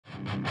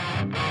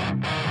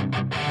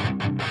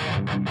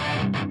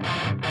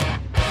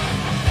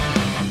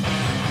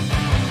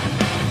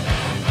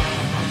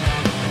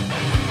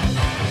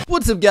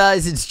What's up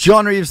guys, it's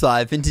John Reeves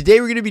Live, and today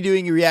we're going to be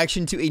doing a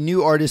reaction to a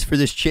new artist for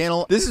this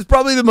channel. This is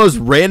probably the most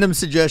random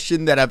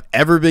suggestion that I've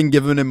ever been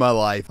given in my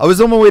life. I was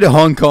on my way to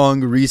Hong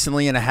Kong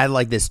recently, and I had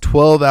like this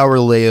 12-hour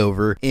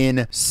layover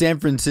in San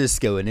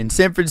Francisco. And in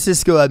San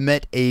Francisco, I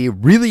met a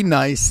really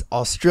nice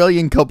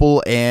Australian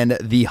couple, and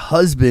the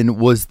husband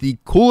was the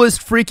coolest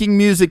freaking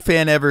music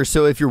fan ever.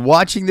 So if you're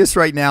watching this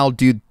right now,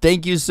 dude,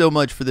 thank you so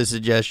much for the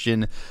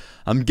suggestion.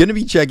 I'm going to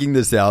be checking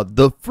this out.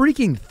 The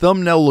freaking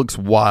thumbnail looks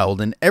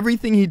wild, and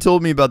everything he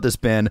told me about this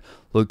band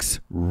looks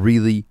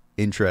really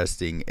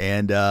interesting.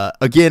 And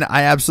again,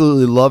 I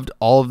absolutely loved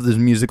all of this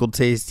musical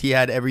taste. He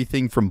had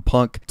everything from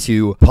punk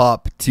to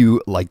pop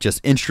to like just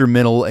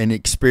instrumental and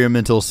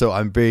experimental, so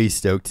I'm very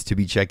stoked to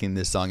be checking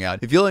this song out.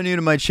 If you are new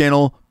to my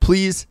channel,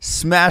 please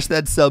smash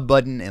that sub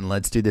button, and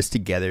let's do this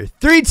together.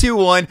 3, 2,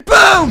 1,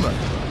 boom!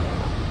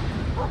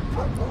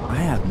 I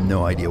have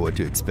no idea what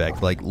to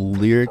expect, like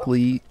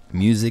lyrically,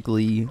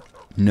 musically,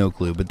 no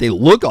clue, but they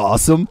look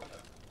awesome.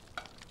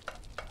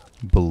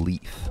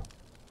 Belief.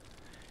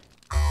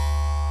 Is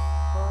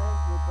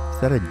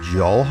that a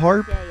jaw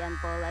harp? I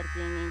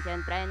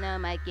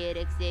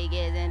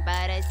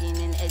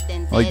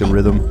like the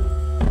rhythm.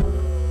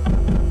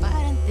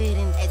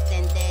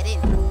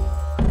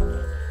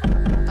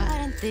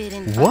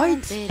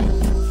 What?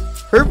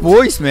 Her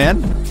voice,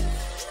 man.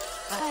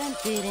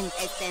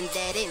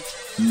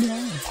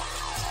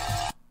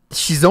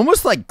 She's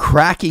almost like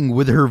cracking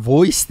with her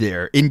voice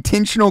there.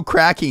 Intentional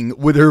cracking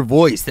with her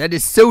voice. That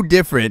is so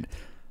different.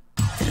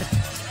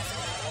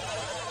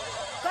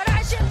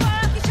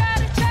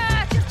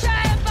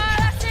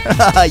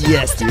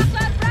 Yes, dude.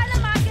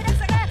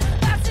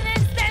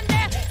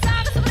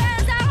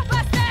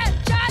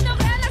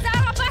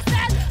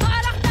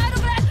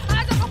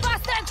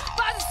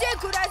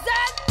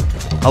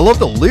 I love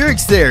the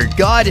lyrics there.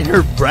 God, and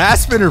her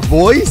rasp in her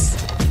voice.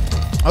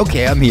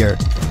 Okay, I'm here.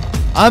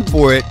 I'm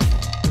for it.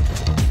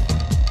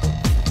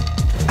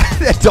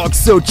 That dog's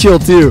so chill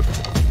too.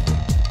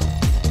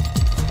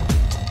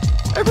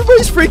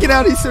 Everybody's freaking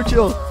out. He's so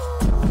chill.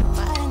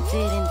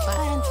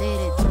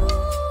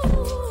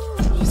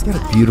 She's got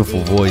a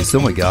beautiful voice.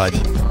 Oh my god.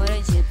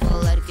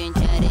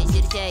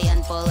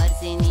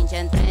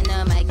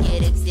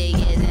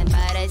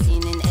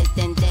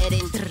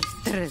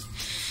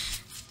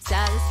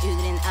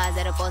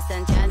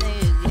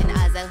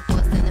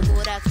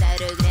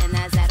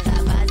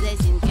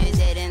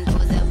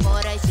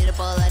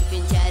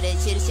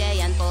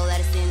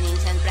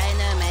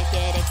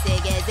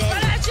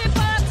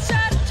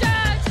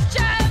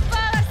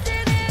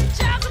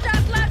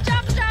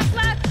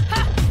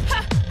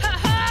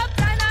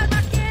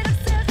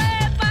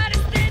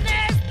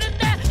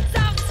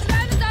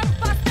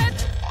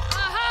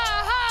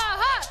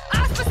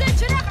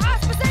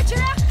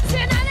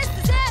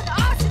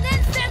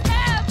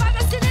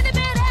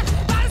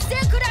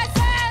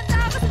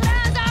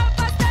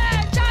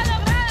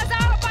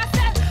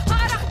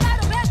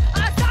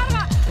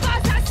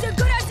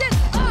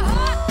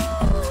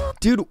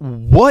 Dude,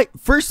 what?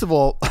 First of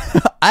all,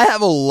 I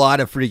have a lot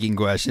of freaking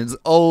questions.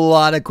 A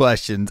lot of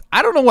questions.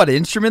 I don't know what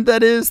instrument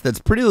that is. That's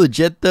pretty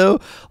legit, though.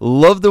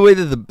 Love the way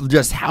that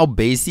just how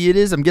bassy it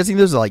is. I'm guessing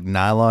there's like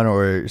nylon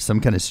or some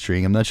kind of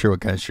string. I'm not sure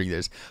what kind of string there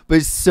is, but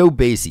it's so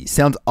bassy.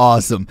 Sounds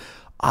awesome.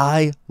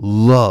 I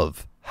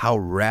love how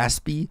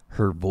raspy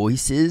her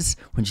voice is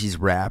when she's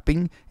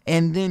rapping,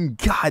 and then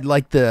God,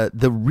 like the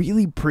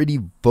really pretty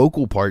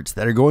vocal parts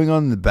that are going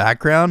on in the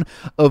background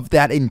of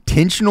that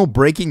intentional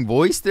breaking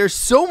voice. There's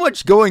so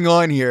much going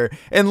on here,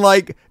 and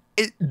like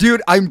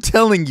dude, I'm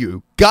telling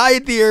you, guy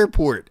at the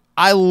airport,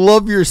 I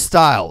love your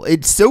style.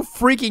 It's so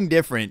freaking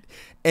different,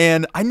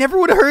 and I never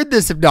would have heard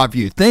this if not for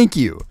you. Thank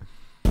you.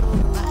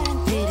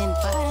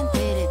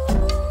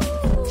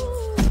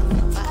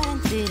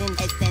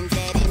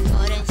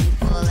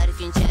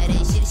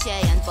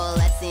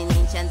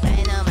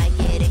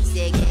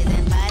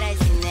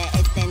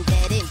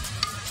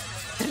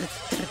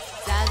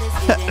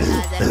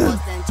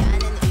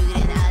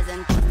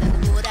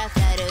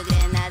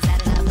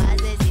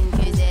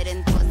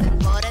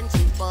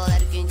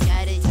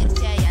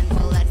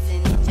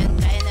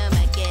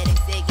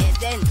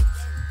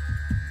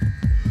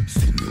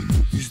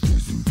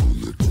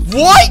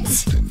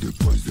 What?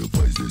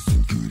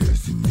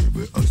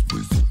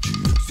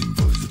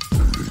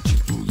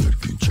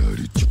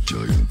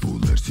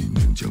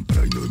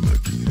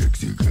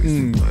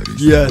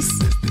 Yes.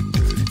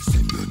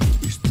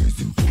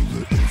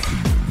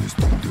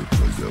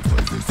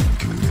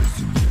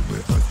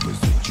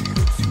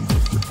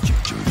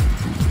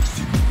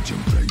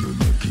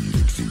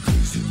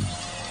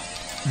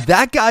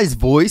 That guy's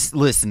voice,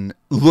 listen,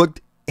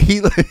 looked,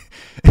 his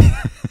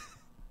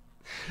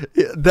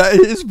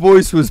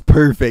voice was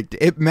perfect.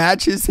 It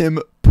matches him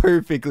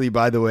perfectly,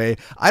 by the way.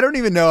 I don't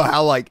even know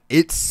how, like,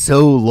 it's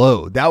so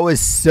low. That was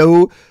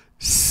so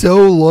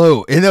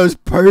low. And that was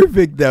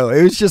perfect, though.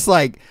 It was just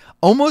like,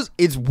 almost,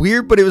 it's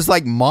weird, but it was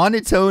like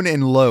monotone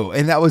and low.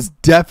 And that was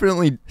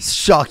definitely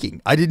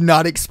shocking. I did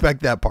not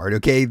expect that part,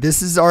 okay?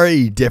 This is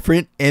already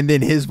different. And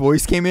then his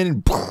voice came in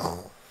and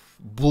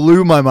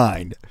blew my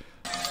mind.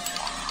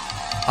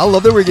 I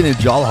love that we're getting a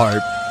jaw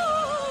harp.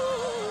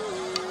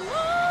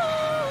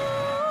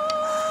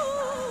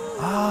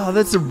 Oh,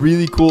 that's a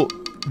really cool...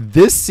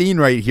 This scene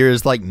right here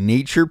is like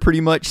nature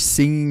pretty much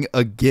singing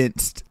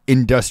against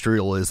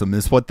industrialism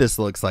is what this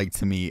looks like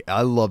to me.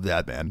 I love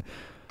that, man.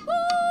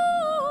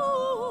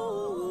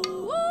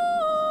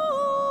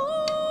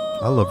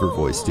 I love her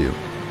voice too.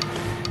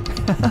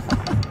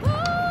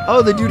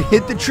 Oh, the dude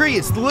hit the tree.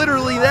 It's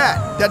literally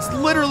that. That's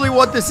literally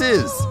what this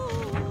is.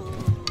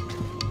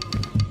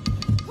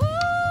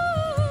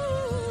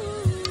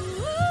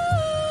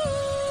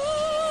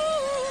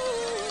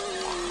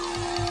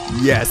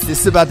 Yes, this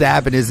is about to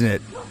happen, isn't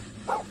it?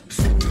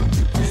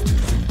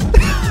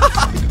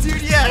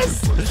 Dude,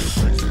 yes!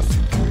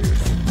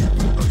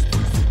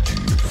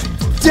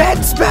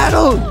 Dance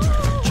battle!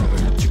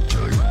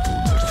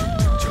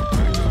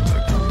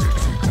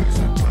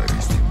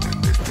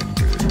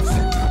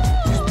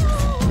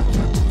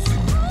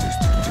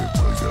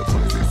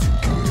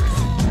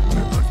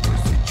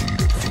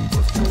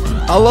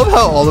 I love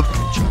how all of...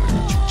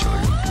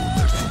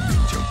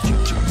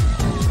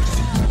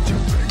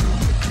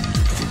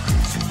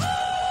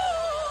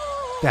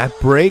 that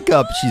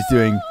breakup she's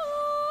doing.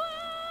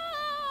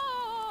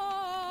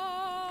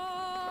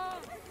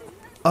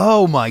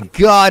 Oh my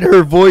god,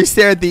 her voice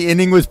there at the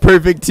ending was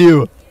perfect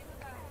too.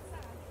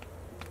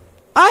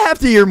 I have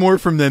to hear more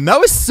from them. That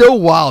was so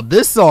wild.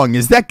 This song,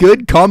 is that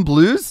good? Calm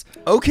Blues?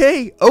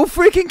 Okay. Oh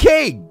freaking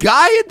K.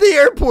 Guy at the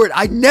airport.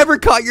 I never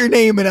caught your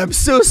name and I'm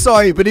so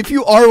sorry. But if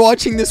you are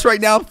watching this right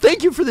now,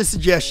 thank you for the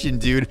suggestion,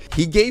 dude.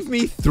 He gave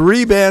me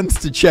 3 bands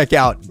to check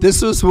out.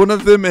 This was one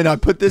of them and I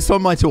put this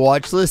on my to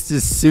watch list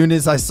as soon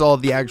as I saw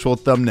the actual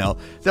thumbnail.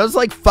 That was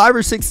like 5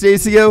 or 6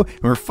 days ago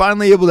and we're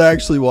finally able to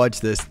actually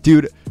watch this.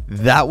 Dude,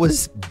 that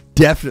was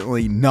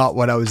definitely not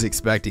what I was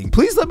expecting.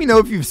 Please let me know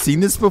if you've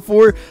seen this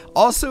before.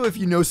 Also, if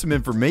you know some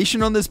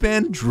information on this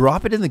band,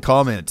 drop it in the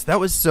comments. That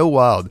was so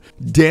wild.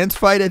 Dance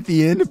fight at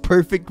the end,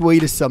 perfect way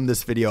to sum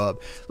this video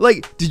up.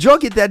 Like, did y'all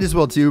get that as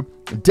well too?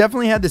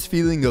 Definitely had this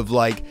feeling of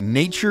like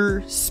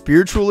nature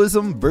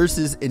spiritualism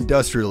versus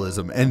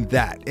industrialism and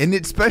that. And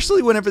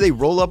especially whenever they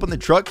roll up on the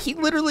truck, he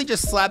literally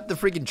just slapped the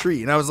freaking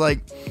tree. And I was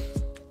like,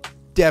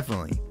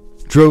 definitely.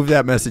 Drove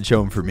that message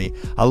home for me.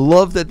 I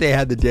love that they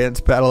had the dance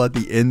battle at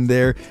the end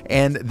there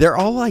and they're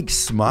all like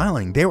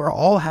smiling. They were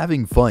all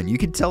having fun. You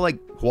could tell like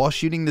while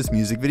shooting this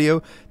music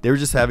video, they were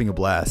just having a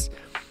blast.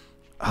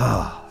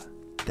 Ah,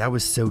 that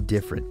was so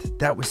different.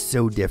 That was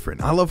so different.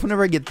 I love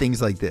whenever I get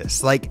things like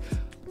this. Like,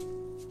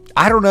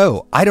 I don't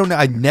know.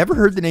 I've never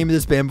heard the name of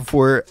this band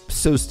before.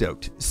 So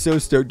stoked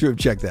to have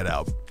checked that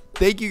out.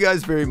 Thank you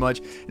guys very much.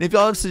 And if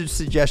y'all have some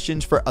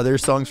suggestions for other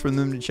songs from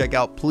them to check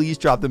out, please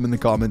drop them in the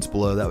comments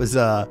below. That was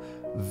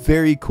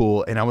very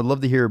cool, and I would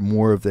love to hear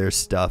more of their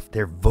stuff.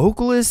 Their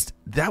vocalist,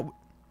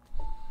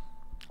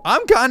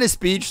 I'm kind of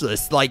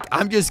speechless. Like,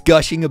 I'm just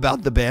gushing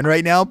about the band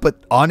right now,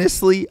 but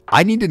honestly,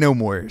 I need to know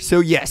more. So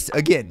yes,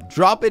 again,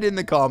 drop it in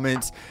the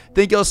comments.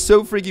 Thank y'all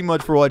so freaking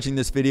much for watching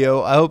this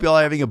video. I hope y'all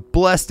are having a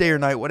blessed day or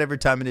night, whatever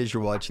time it is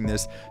you're watching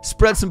this.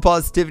 Spread some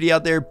positivity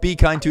out there, be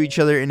kind to each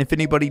other, and if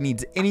anybody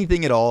needs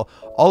anything at all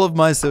of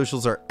my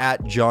socials are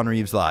at John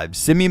Reeves Live.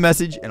 Send me a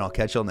message, and I'll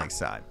catch y'all next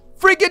time.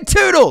 Freaking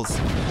toodles!